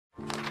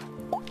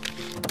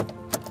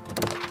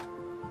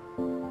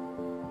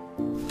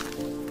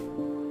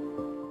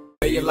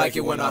like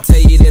it when I tell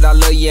you that I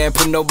love you and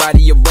put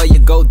nobody above you.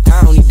 Go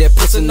down, need that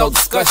pussy, no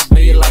discussion.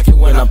 Know you like it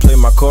when I play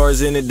my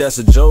cards in it, that's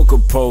a Joker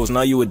pose.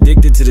 Now you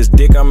addicted to this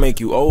dick, I make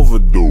you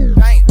overdose.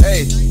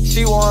 Hey,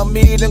 she want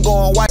me, then go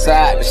on white.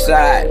 Side to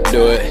side,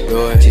 do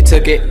it. She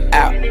took it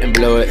out and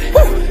blew it.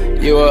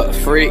 You a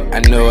freak, I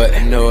knew it.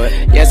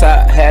 Yes,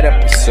 I had to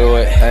pursue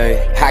it.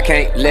 Hey, I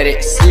can't let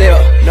it slip,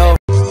 no.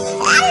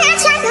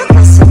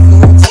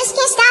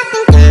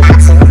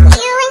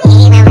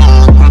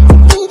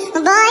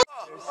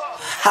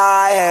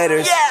 Hi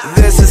haters,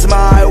 this is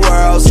my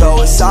world,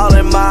 so it's all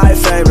in my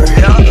favor.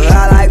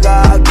 I like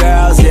all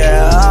girls,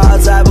 yeah, all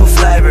type of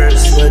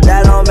flavors, but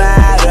that don't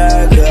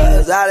matter,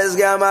 cause I just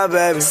got my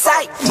baby.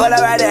 Pull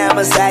up right there,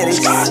 Mercedes.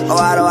 Oh,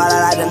 I don't wanna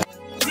like them.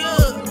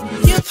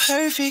 You're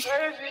perfect.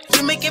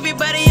 You make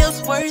everybody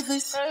else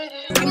worthless.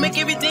 You make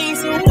everything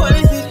seem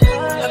worth it.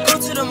 I go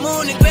to the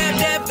moon and grab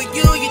that for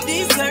you, you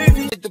deserve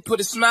it. To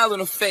put a smile on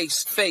her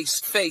face.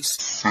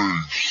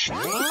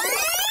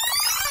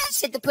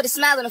 Shit to put a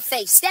smile on her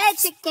face. That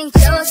chick ain't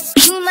yours.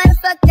 You might have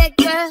fucked that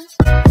girl.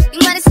 You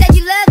might have said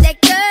you love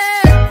that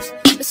girl,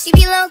 but she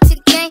belong to the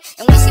game.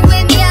 And when she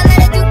with me, I let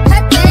her do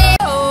her thing.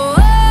 Oh,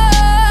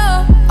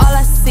 all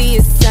I see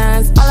is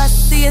signs. All I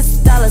see is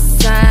dollar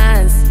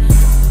signs.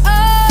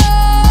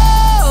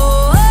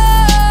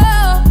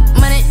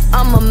 Money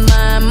on my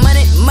mind.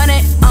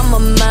 Money on my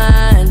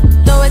mind.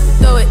 Throw it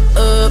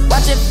up.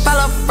 Watch it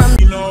follow from.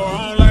 You know I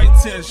don't like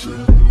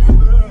tension.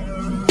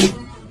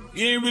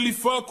 You ain't really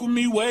fuck with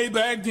me way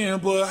back then,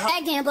 but how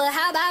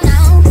about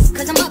now?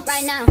 Cause I'm up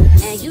right now,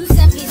 and you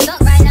simply stuck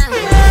right now.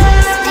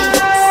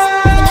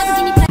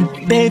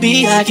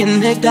 Baby, I can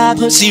make that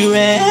pussy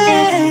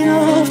rain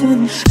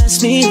often.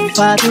 Ask me if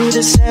I do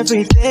this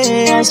every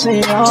day, I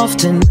say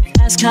often.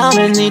 Ask how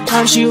many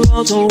times you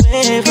rolled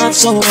away, not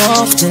so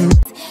often.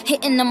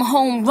 Hitting them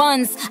home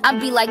runs, I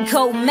be like,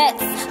 go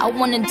Mets. I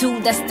want a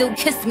dude that still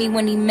kiss me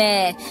when he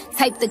mad.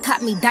 Type that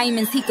caught me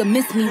diamonds, he could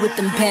miss me with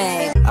them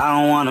bags. I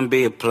don't wanna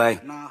be a play.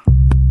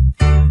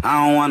 I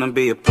don't wanna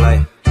be a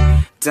play.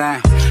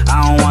 Damn,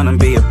 I don't wanna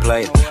be a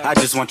player. I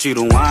just want you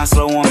to whine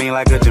slow on me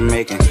like a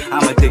Jamaican.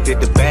 I'm addicted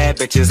to bad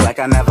bitches like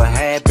I never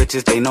had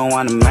bitches. They know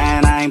I'm a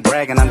man, I ain't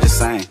bragging, I'm just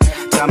saying.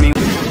 Tell me.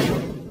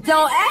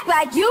 Don't act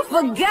like you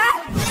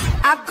forgot.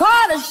 I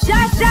called a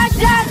shot.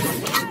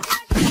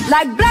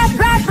 Like blah.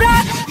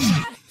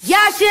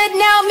 Y'all should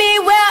know me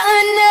well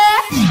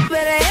enough.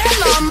 But I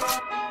am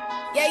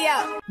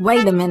yeah.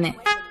 Wait a minute.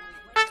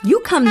 You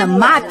come to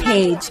my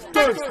page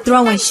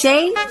throwing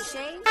shade,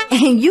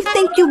 and you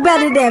think you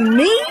better than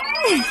me?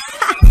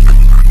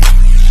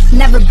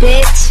 Never,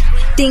 bitch.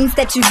 Things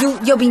that you do,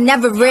 you'll be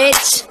never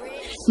rich.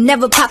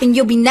 Never popping,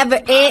 you'll be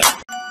never it.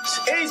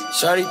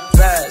 Shorty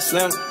bad,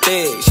 slim,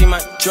 thick. She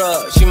might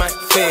drug, she might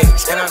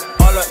fix. And I'm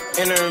all up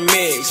in her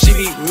mix. She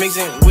be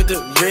mixing with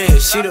the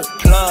wrist. She the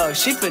plug,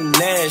 she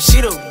finesse. She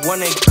the one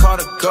they call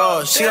the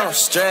girl. She don't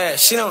stress,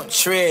 she don't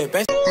trip.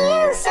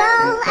 So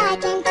I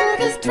came to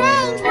this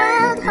strange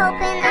world,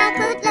 hoping I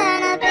could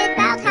learn a bit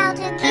about how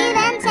to give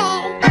and take.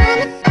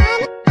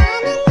 I'm a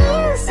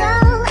new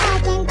soul, I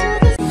came to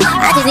this.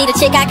 I just need a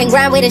chick I can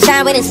grind with and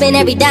shine with and spend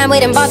every dime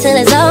with and ball till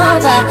it's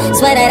over.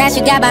 Swear that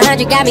you got behind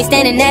you got me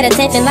standing at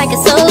attention like a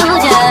soldier.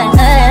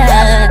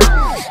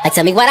 Like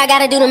tell me what I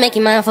gotta do to make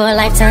you mine for a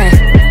lifetime.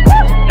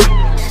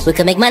 We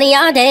could make money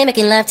all day,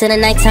 making love till the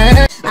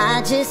nighttime.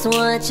 I just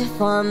want you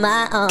for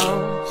my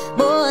own,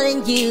 more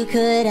than you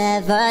could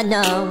ever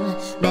know.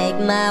 Make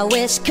my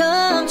wish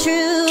come true.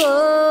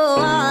 Oh,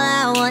 all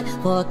I want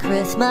for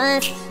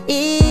Christmas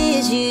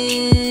is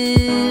you.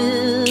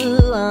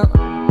 Are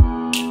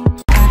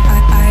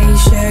you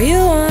sure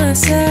you want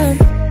some?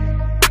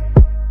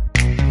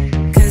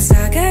 Cause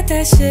I got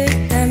that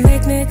shit that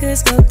make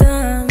niggas go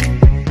dumb.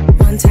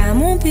 One time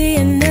won't be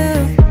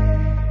enough.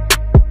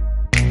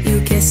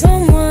 You kiss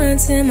on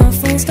once and my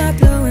phone start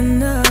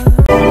blowing up.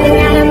 You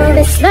gotta move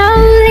it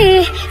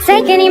slowly,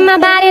 taking in my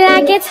body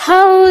like it's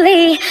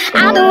holy.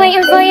 I've been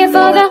waiting for you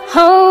for the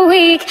whole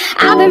week.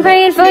 I've been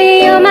praying for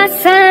you, you're my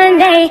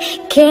Sunday.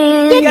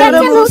 You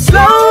gotta move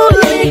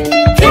slowly,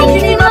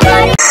 taking in my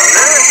body. I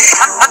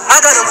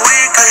got a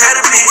week ahead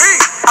of me.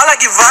 I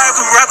like your vibe,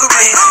 come rock with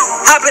me.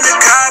 Hop in the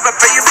car, I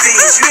pay your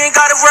fees. You ain't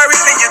gotta worry,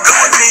 then you're good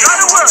with me.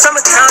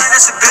 Summertime,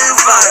 that's a good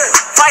vibe.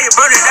 Fire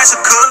burning, that's a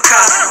good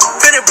kind.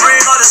 Finna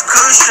bring all this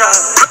good shot.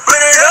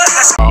 Burn it up,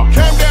 that's calm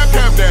down.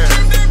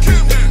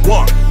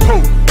 1,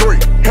 2, 3,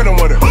 hit him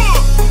with it.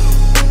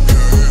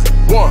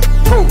 1,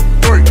 2,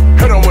 3,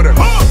 hit him with it.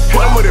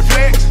 Hit him with it,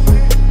 flex.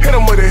 Hit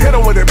him with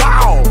it,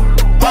 bow.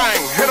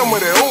 Bang, hit him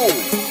with it, ooh.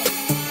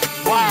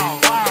 Wow.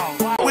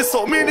 With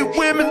so many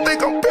women,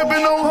 think I'm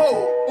pimping on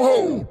hoes.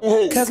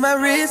 Cause my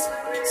wrist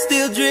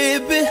still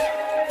dripping,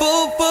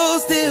 full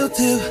still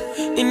too.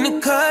 In the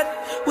cut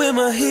with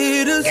my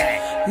hitters,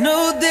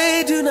 no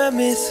they do not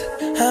miss.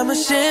 I'm a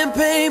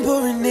champagne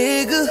pouring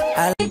nigga.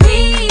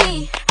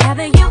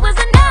 Having you was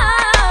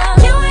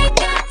enough. You ain't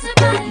got to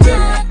buy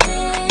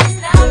nothing. It's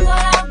not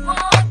what I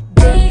want,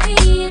 baby.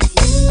 It's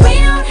you. We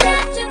don't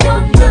have to go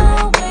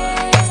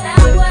nowhere. It's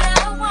not what I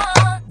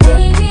want,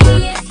 baby.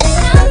 It's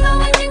not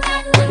what you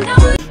got to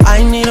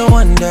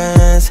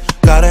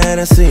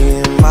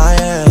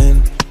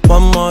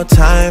more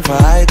time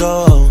before I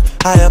go.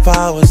 Higher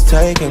powers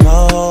taking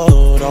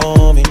hold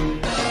on me.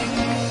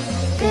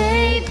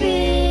 Baby,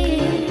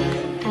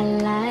 I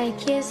like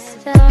your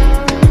stuff.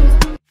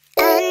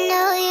 I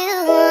know you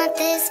want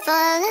this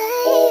for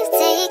life.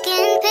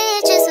 Taking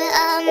pictures with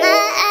all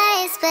my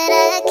eyes, but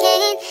I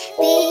can't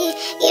be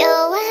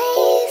your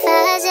wife.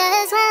 I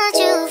just want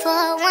you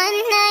for one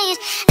night.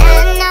 I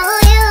know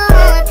you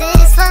want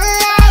this for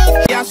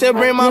life. Y'all should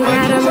bring my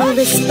money. Gotta move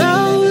it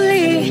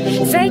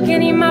slowly,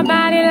 taking in my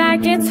body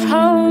like it's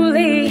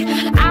holy.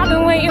 I've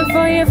been waiting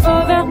for you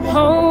for the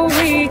whole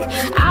week.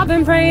 I've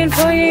been praying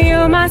for you,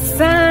 you're my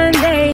Sunday.